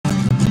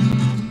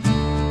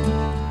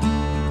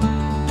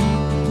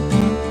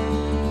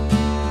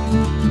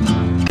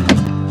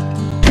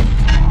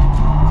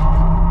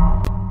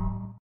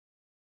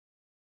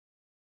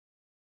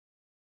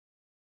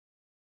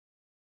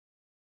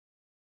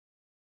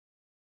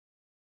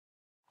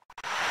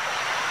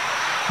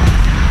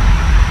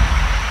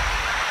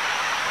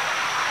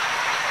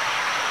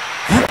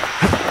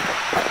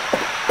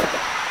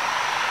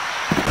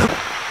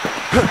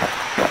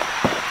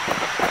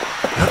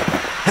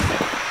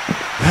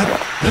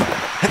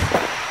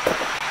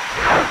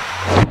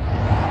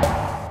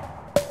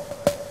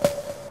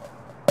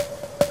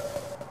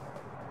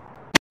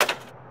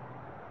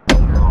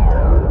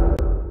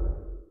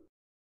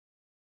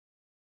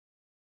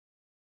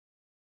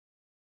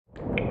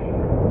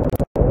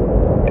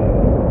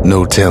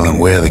No telling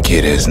where the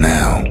kid is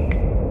now.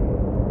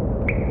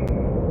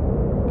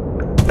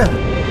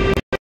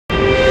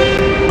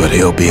 But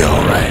he'll be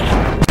all right.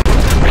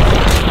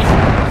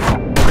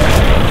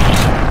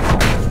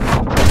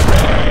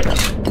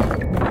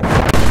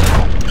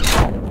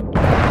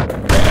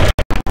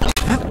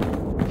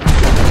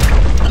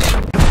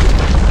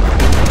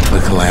 The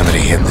Calamity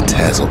hit the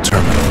Tazzle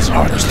terminals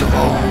hardest of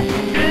all.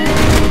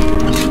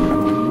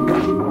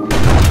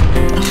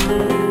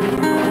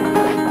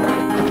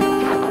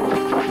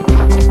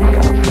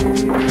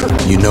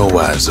 You know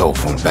why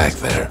Zolf went back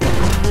there.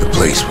 The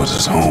place was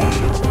his home.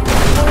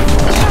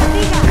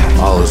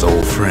 All his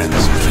old friends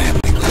and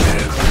family were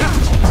there.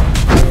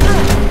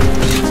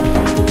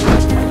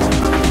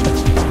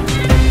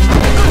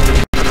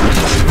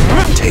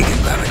 Taken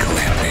by the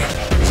Calamity.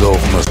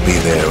 Zolf must be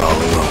there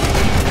all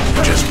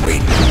alone, just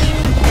waiting.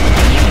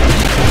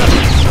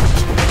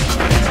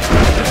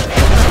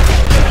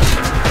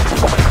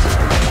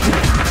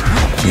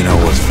 You know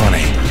what's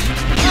funny?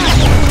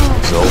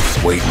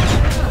 Zolf's waiting.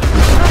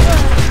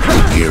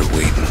 You're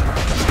waiting.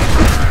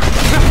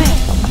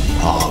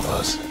 All of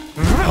us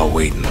are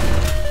waiting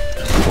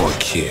for a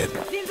kid.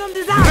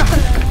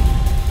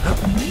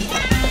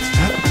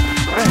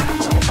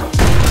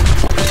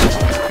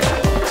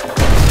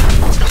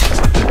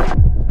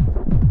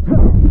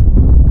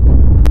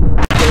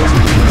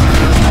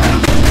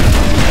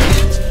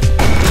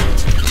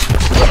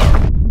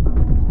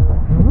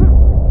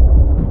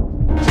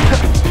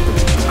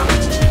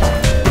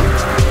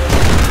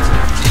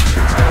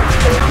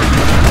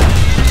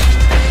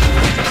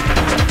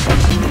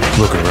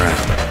 Look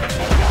around.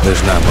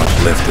 There's not much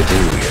left to do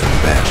here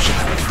in Bastion,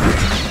 I'm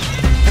afraid.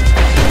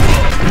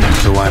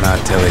 So why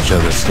not tell each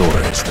other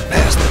stories to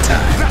pass the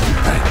time,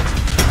 right?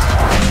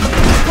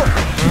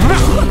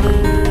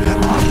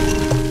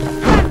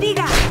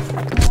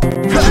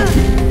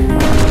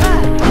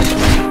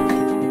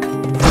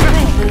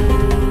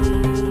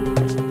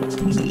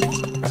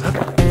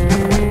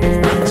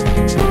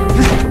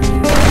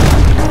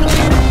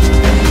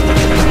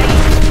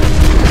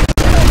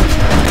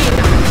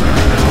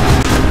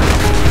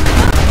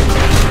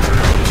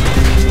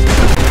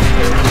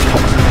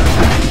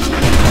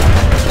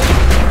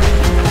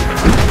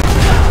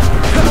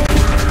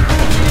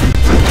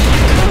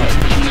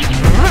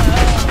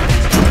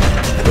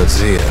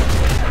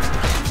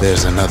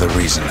 There's another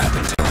reason I've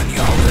been telling you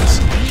all this.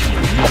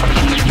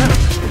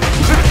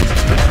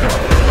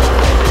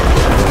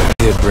 When the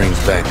kid brings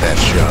back that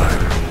shard,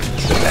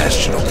 the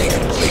Bastion will be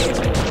complete.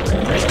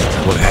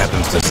 What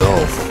happens to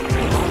Zolf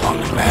will no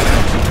longer matter.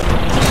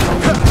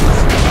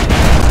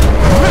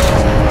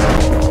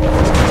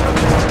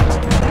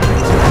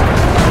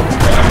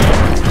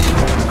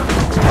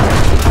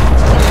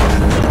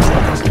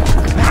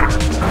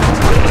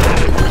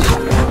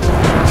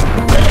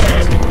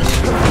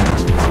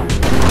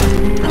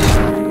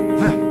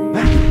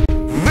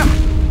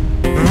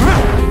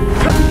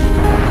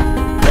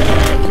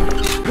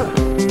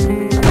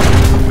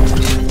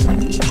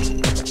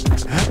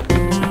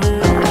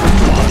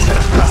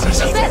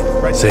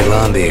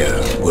 Zealandia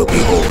will be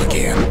whole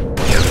again.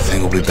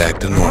 Everything will be back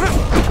to normal.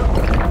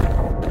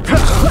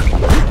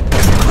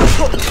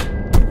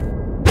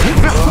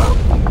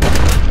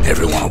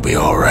 Everyone will be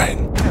all right.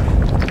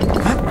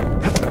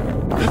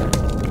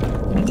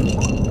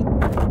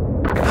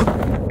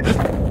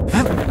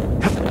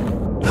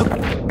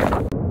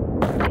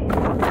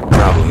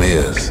 Problem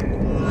is,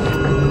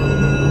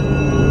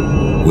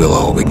 we'll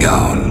all be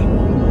gone.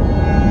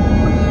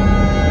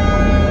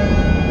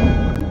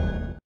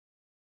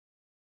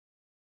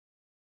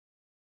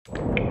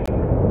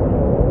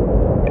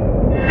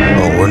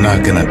 We're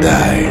not gonna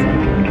die.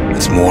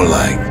 It's more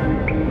like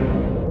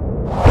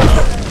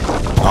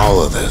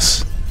all of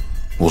this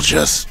will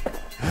just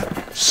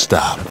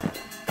stop.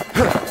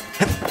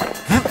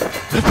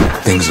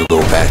 Things will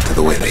go back to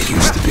the way they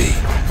used to be.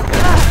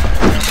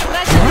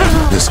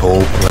 This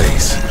whole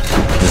place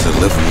is a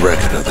living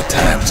record of the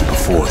times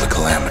before the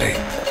Calamity.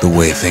 The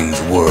way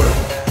things were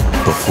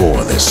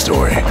before this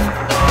story.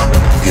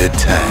 Good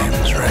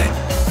times, right?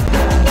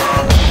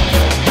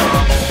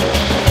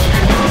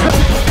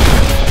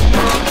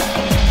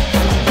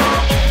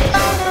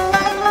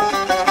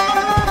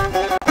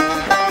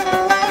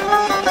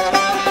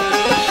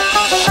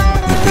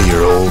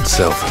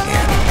 Self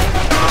again.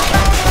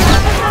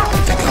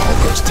 Think of all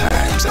those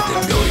times that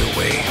didn't go your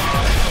way.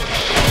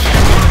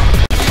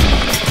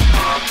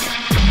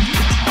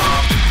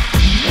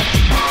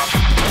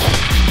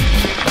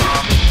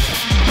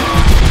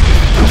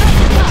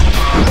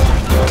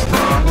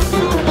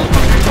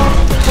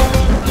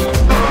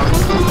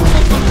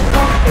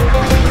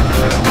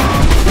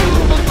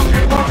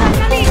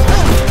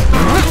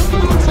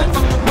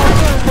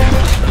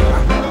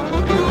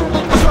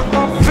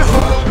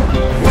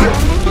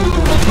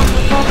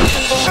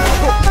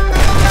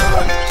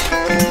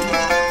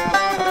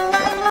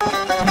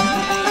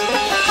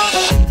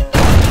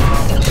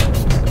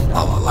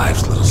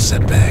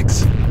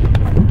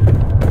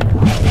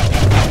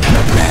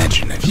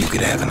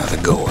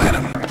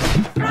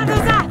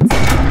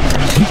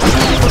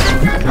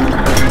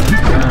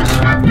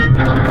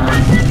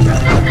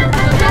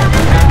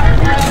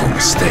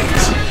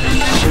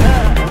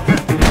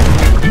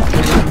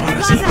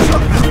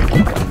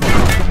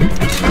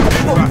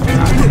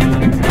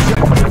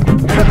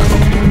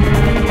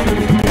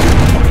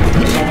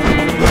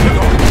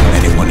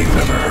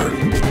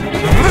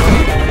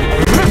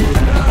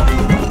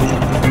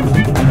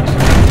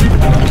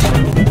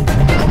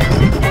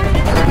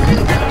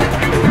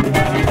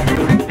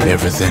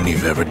 everything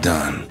you've ever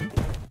done,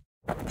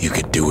 you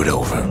could do it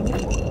over.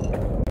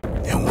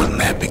 And wouldn't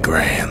that be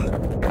grand?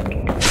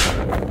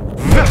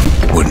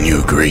 Wouldn't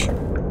you agree?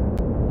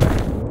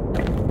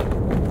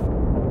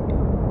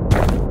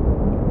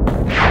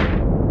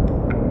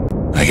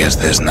 I guess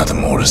there's nothing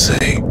more to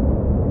say.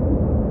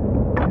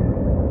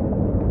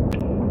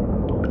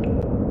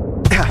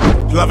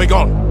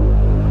 Lavegon!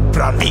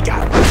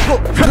 Bramiga!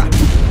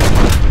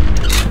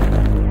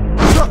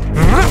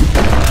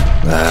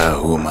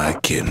 Who am I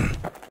kidding?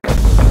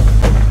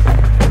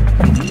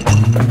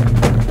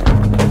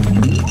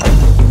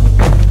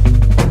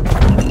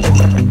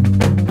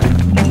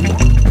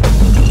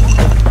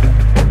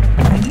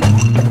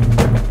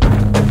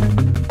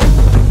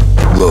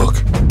 Look.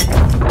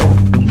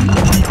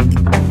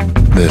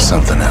 There's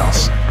something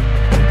else.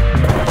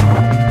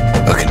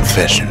 A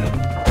confession.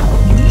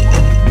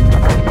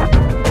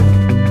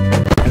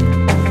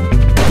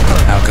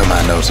 How come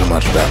I know so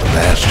much about the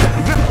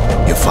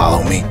Bastion? You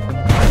follow me?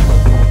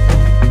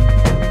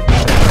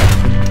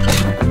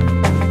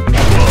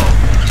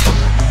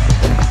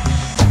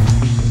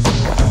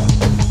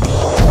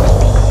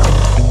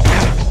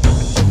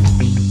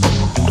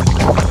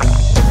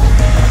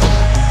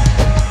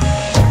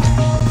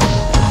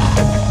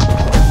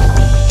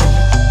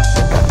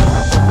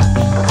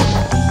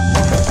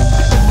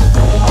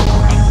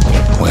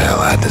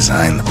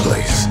 Design the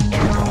place,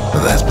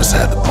 but that's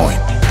beside the point.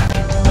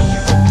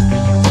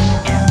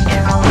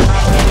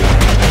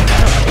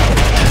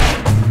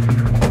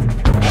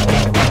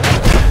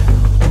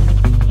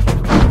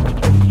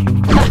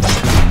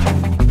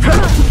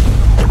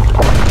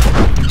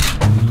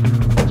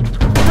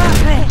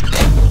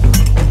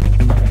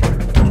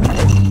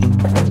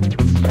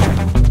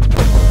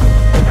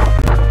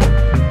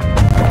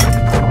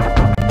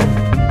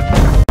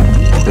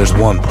 There's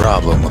one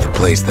problem with a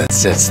place that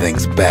sets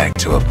things back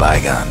to a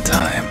bygone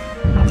time.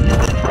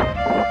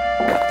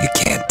 You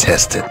can't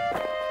test it.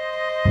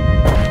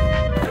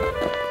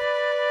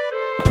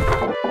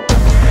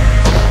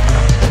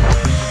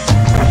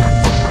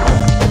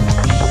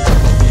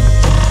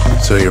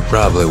 So you're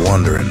probably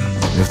wondering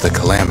if the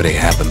Calamity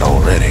happened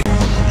already.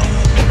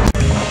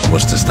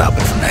 What's to stop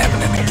it from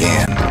happening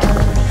again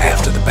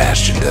after the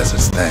Bastion does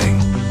its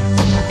thing?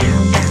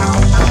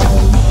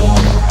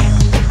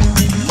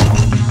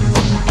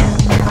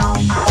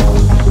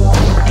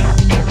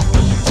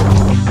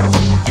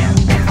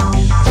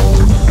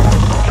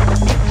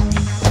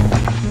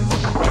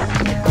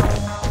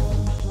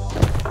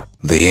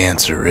 The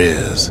answer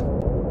is...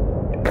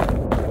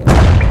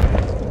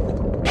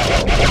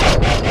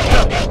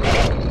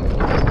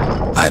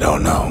 I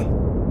don't know.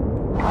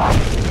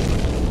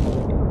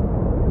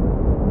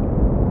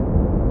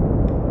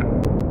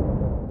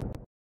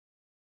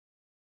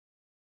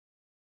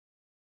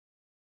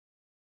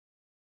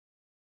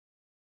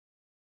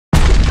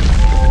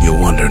 You're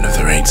wondering if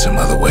there ain't some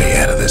other way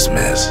out of this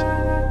mess.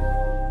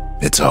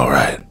 It's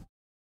alright.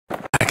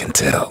 I can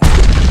tell.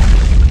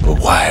 But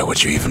why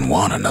would you even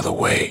want another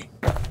way?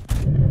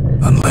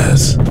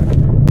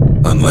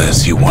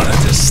 Unless you wanted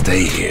to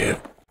stay here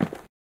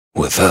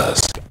with us.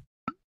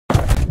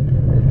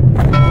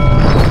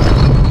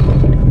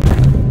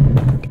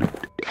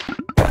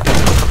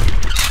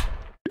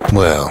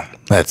 Well,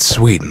 that's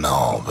sweet and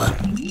all, but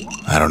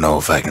I don't know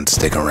if I can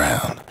stick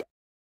around.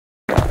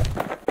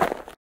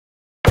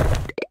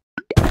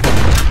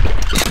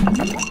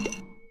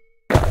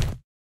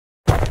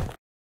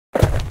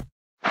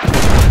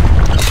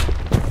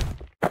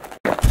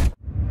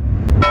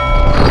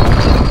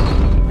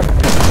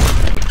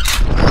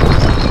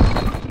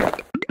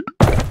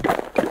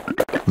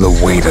 The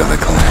weight of the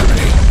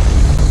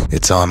Calamity.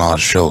 It's on our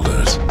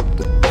shoulders.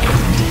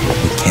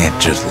 We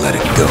can't just let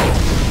it go.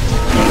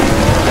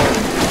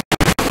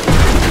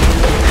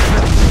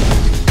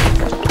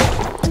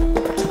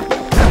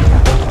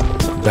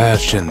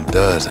 Bastion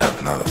does have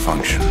another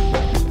function.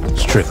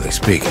 Strictly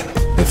speaking,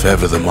 if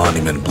ever the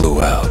monument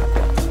blew out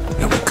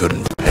and we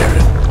couldn't repair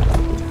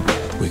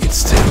it, we could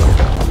still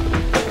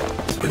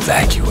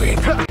evacuate.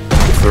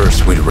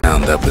 First, we'd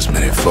round up as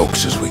many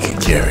folks as we could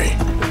carry.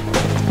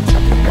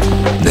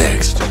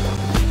 Next,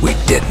 we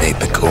detonate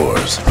the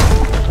cores,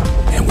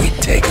 and we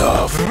take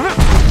off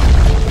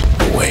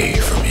away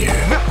from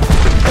here.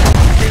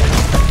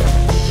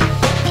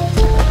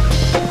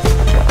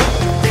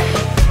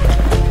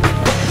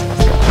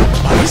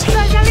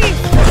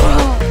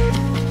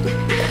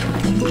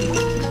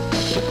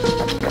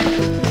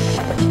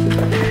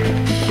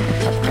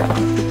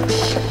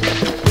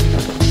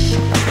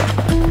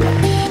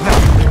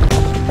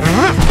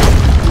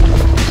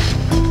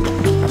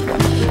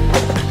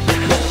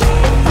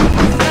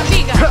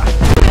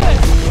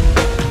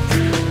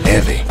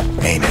 Heavy,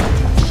 ain't it?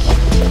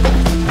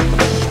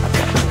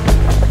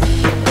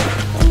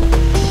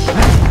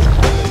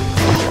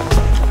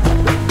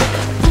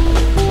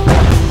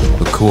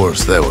 Of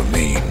course, that would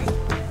mean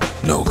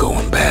no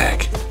going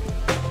back.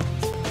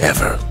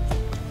 Ever.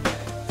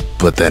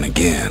 But then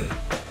again,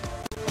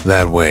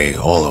 that way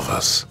all of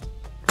us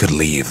could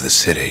leave the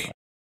city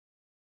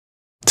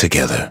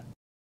together.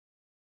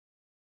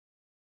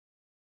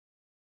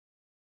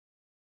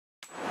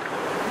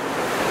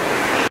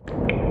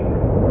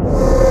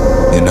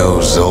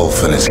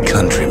 Zolf and his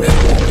countrymen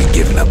won't be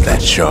giving up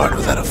that shard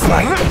without a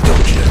fight,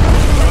 don't you?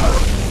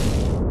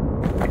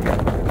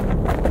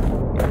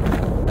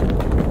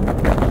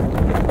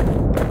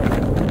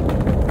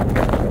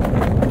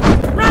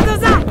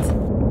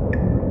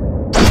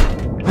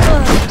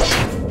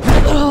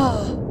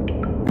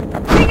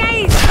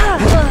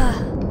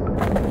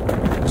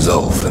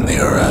 Zolf and the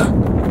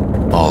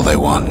Ura. All they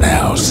want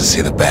now is to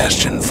see the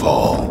Bastion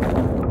fall.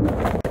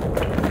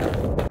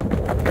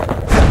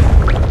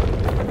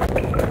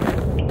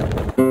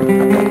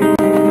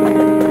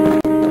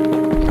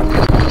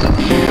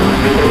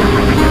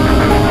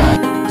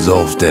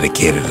 Zolf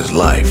dedicated his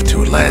life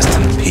to a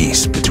lasting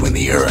peace between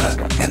the Ura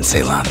and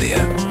Calamity.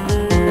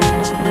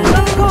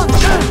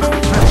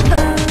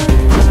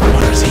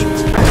 What is he?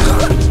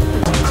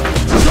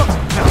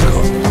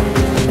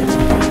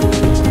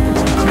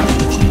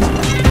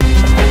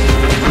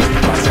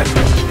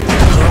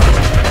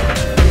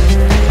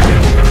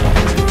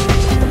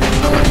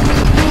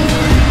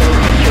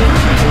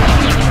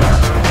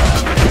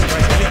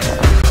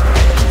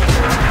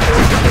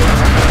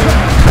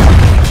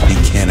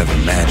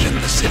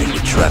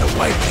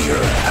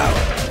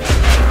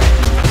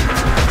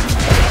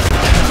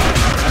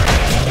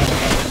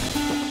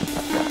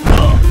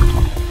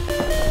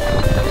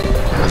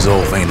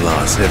 Zolf ain't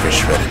lost every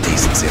shred of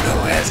decency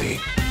though, has he?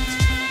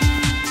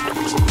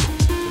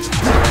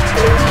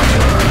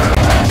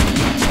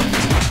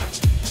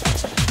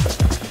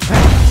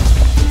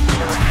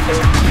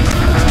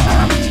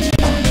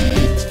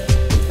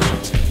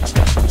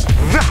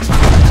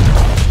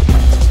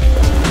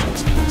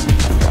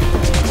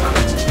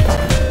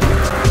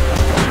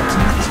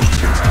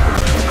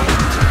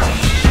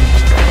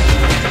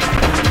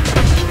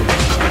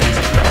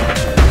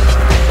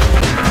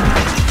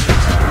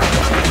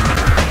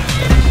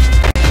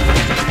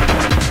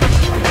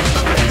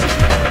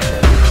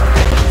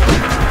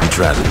 He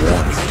tried to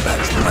warn you about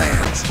his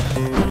plans.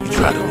 He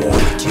tried to warn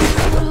the kid.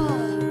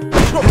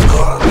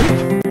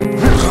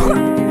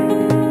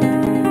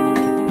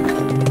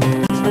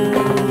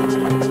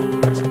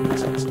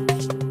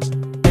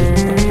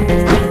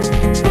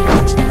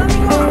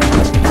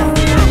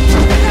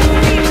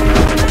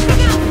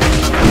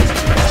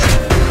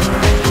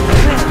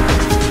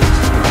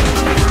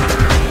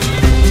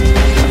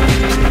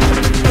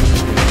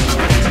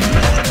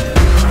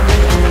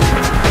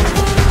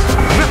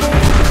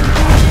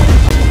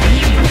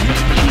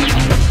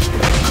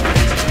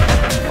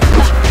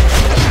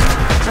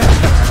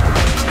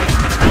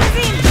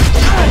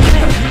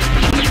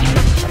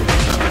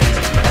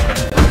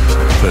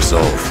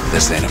 Zolf,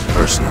 this ain't a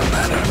personal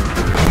matter.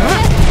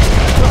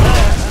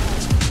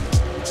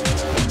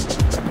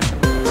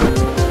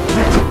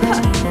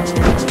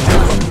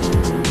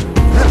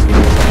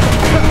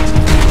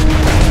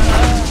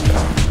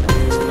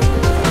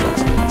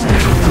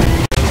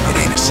 It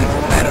ain't a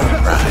simple matter of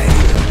pride.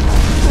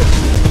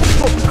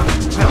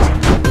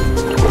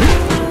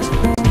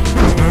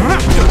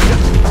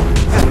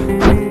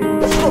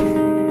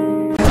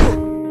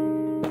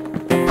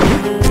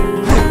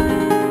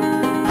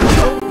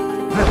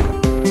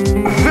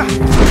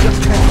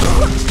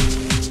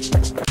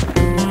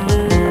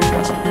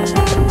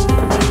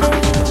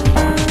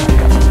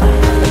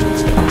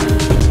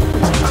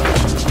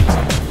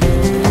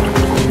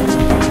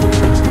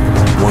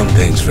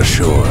 For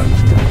sure,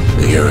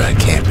 the Ura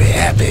can't be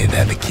happy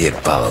that the kid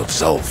followed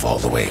Zolf all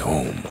the way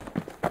home.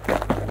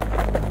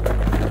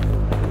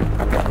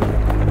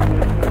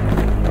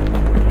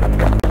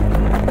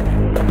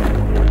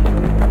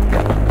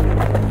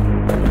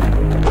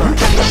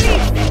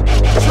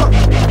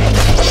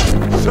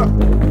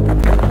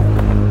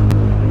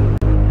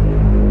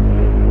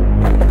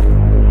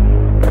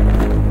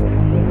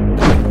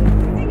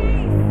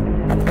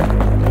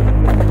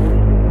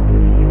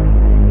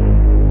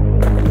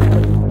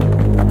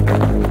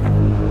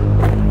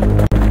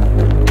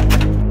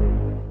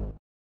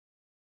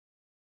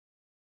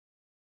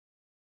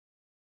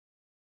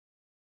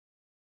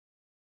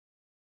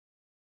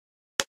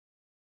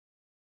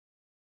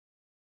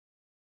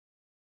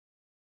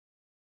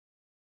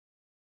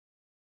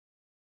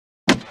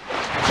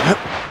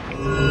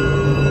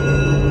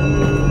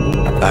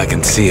 I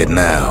can see it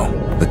now.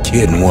 The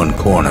kid in one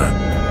corner,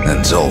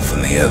 and Zolf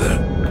in the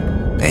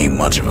other. Ain't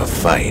much of a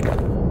fight.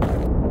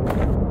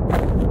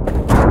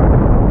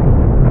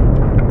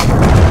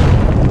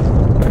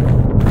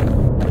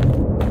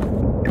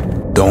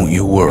 Don't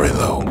you worry,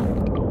 though.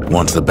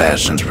 Once the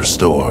Bastion's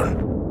restored,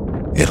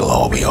 it'll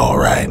all be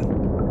alright.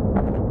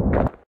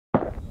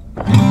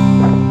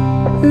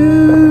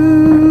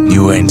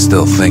 You ain't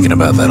still thinking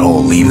about that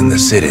whole leaving the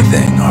city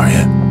thing, are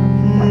you?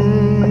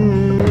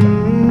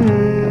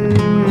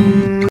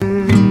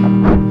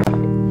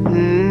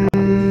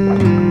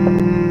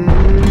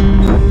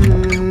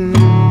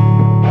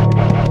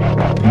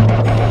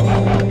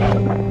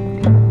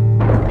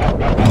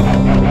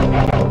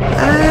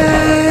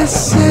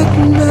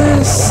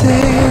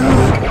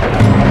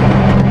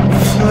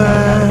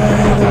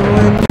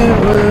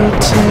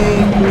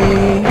 Take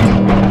me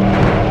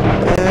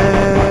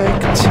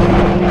back to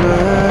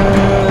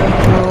my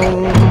home.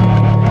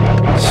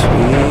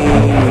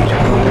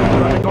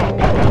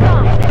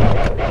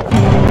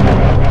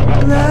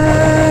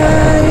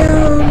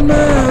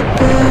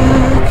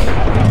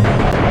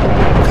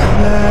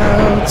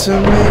 are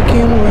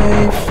making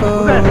way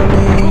for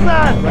me.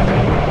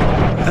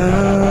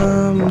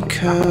 I'm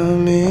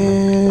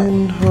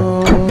coming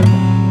home,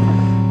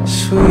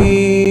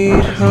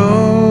 sweet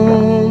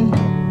home.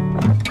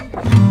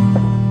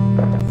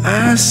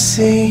 I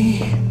see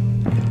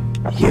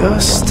your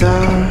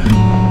star,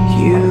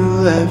 you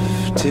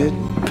left it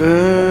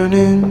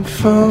burning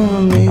for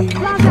me.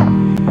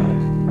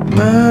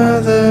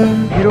 Mother,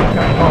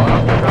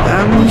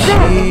 I'm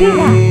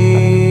here.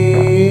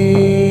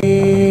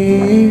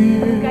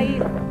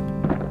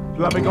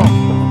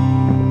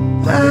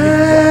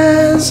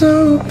 Eyes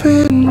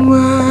open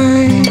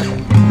wide,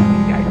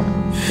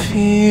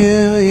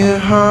 feel your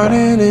heart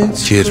and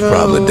it's Kid's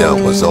probably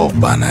dealt us off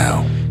by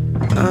now.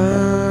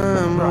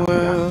 I'm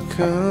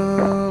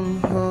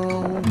welcome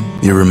home.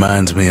 It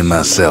reminds me of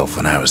myself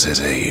when I was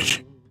his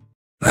age.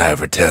 I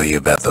ever tell you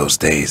about those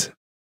days?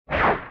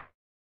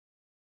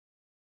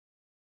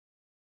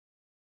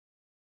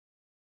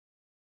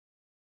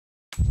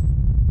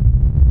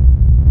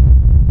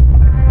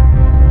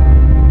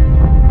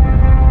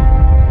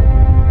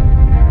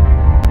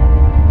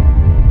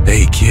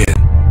 Hey, kid.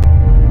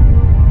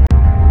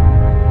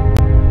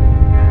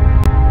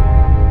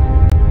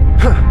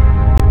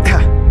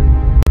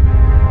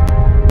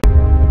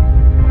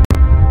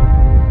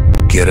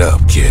 Get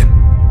up, kid.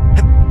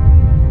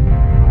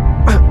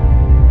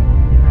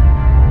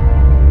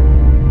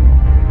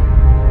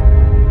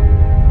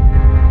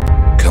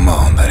 Come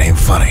on, that ain't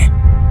funny.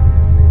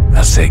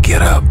 I say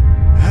get up.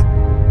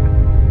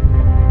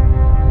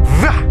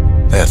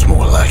 That's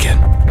more like it.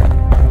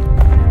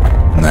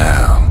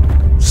 Now,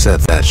 set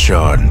that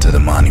shard into the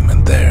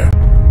monument there.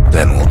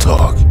 Then we'll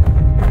talk.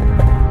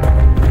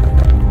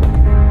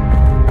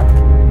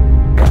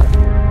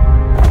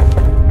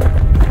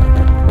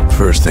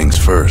 First things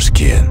first,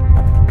 kid.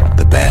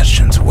 The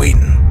Bastion's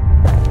waiting.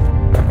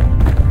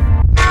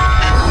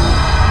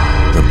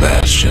 The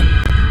Bastion.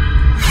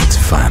 It's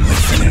finally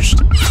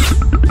finished.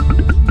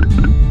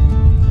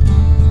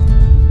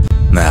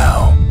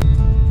 Now,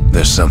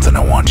 there's something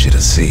I want you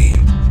to see.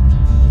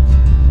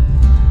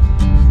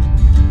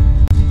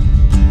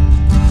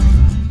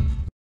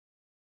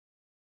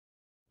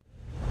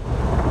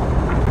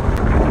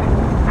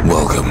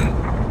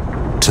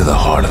 Welcome to the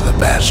heart of the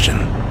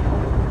Bastion.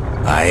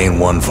 I ain't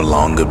one for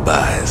long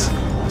goodbyes,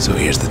 so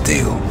here's the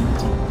deal.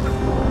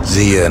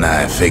 Zia and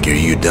I figure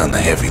you done the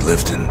heavy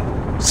lifting,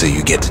 so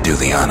you get to do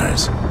the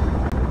honors.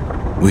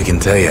 We can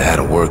tell you how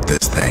to work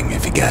this thing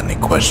if you got any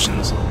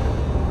questions.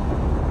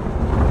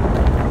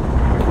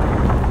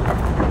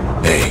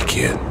 Hey,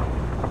 kid.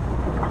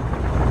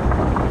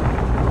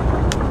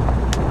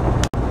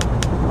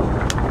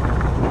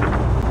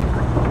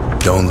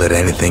 Don't let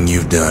anything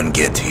you've done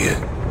get to you.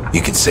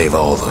 You can save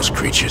all those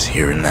creatures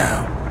here and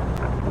now.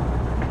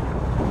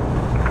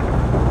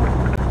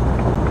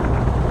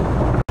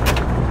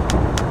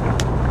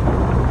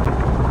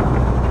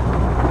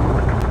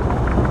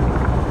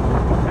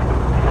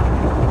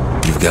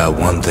 You've got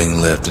one thing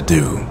left to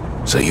do,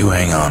 so you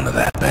hang on to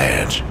that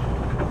badge.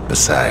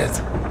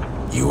 Besides,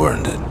 you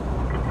earned it.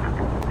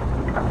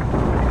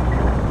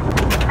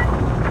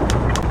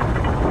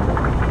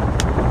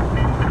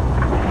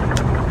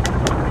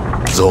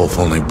 Zolf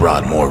only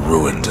brought more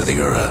ruin to the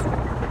Ura.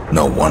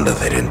 No wonder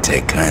they didn't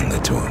take kindly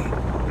to him.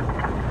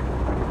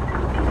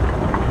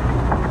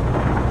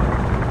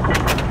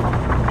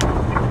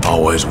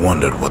 Always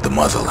wondered what the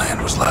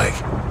motherland was like.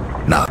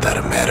 Not that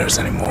it matters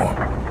anymore.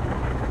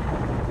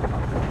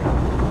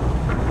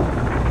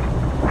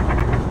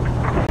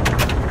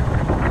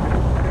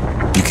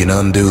 You can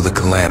undo the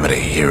Calamity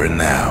here and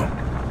now.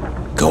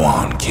 Go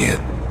on, kid.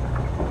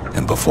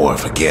 And before I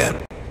forget,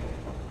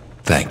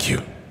 thank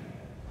you.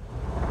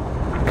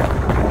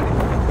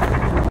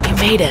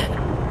 Made it.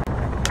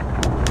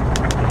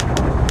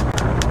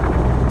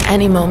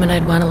 Any moment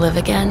I'd want to live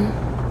again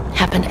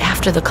happened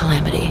after the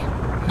Calamity,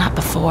 not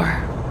before.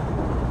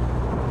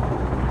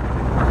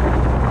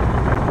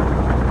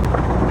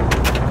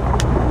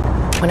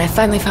 When I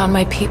finally found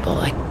my people,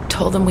 I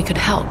told them we could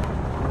help.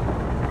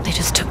 They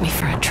just took me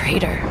for a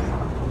traitor.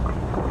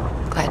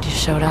 Glad you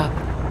showed up.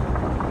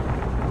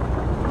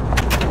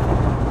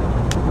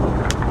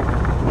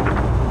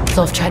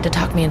 Zolf tried to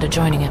talk me into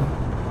joining him.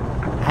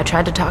 I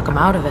tried to talk him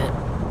out of it.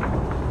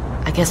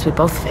 I guess we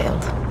both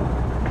failed.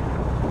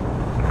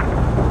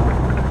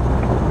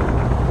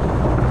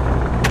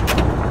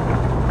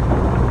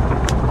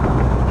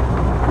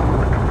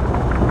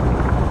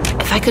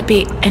 If I could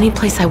be any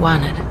place I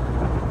wanted,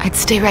 I'd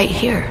stay right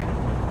here.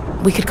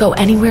 We could go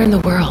anywhere in the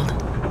world.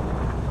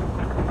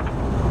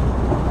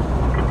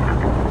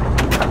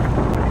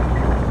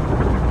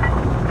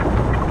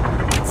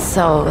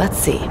 So, let's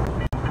see.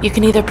 You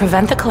can either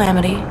prevent the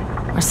Calamity,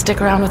 or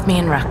stick around with me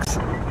and Rex.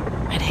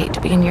 I'd hate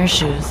to be in your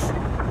shoes.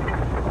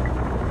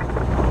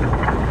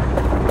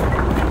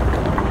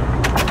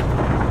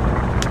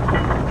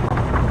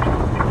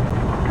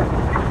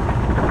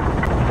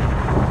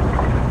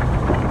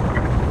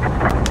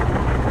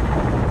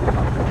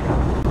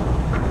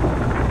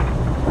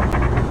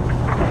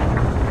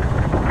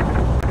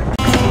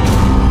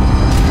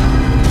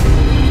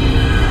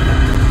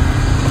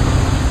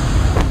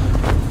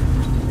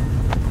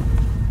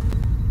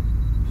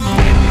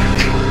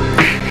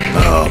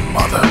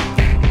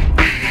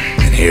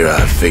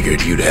 I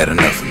figured you'd had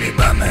enough of me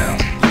by now.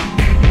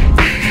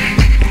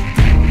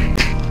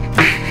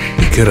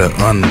 You could have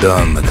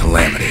undone the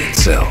Calamity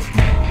itself,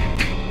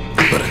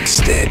 but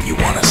instead you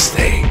want to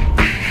stay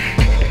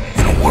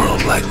in a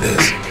world like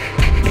this.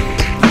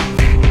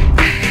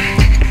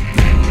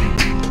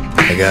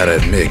 I gotta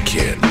admit,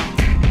 kid,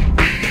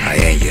 I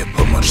ain't yet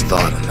put much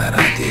thought in that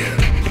idea.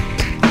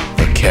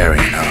 But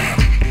carrying on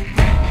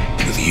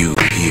with you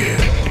here,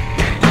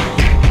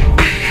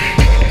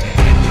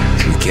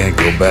 we can't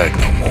go back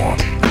no more.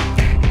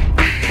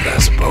 But I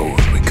suppose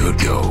we could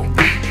go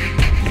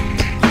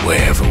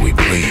wherever we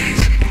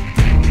please.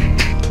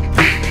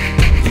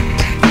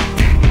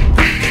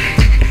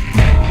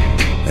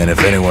 And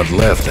if anyone's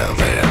left out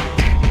there,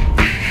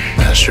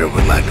 I sure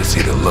would like to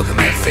see the look on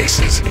their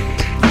faces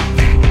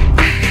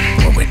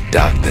when we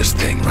dock this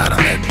thing right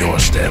on their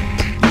doorstep.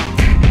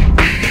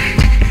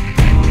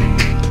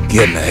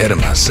 Getting ahead of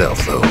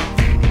myself, though.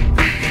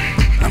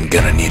 I'm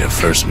gonna need a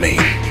first mate.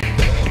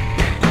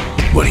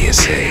 What do you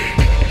say?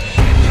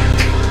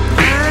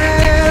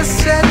 I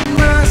said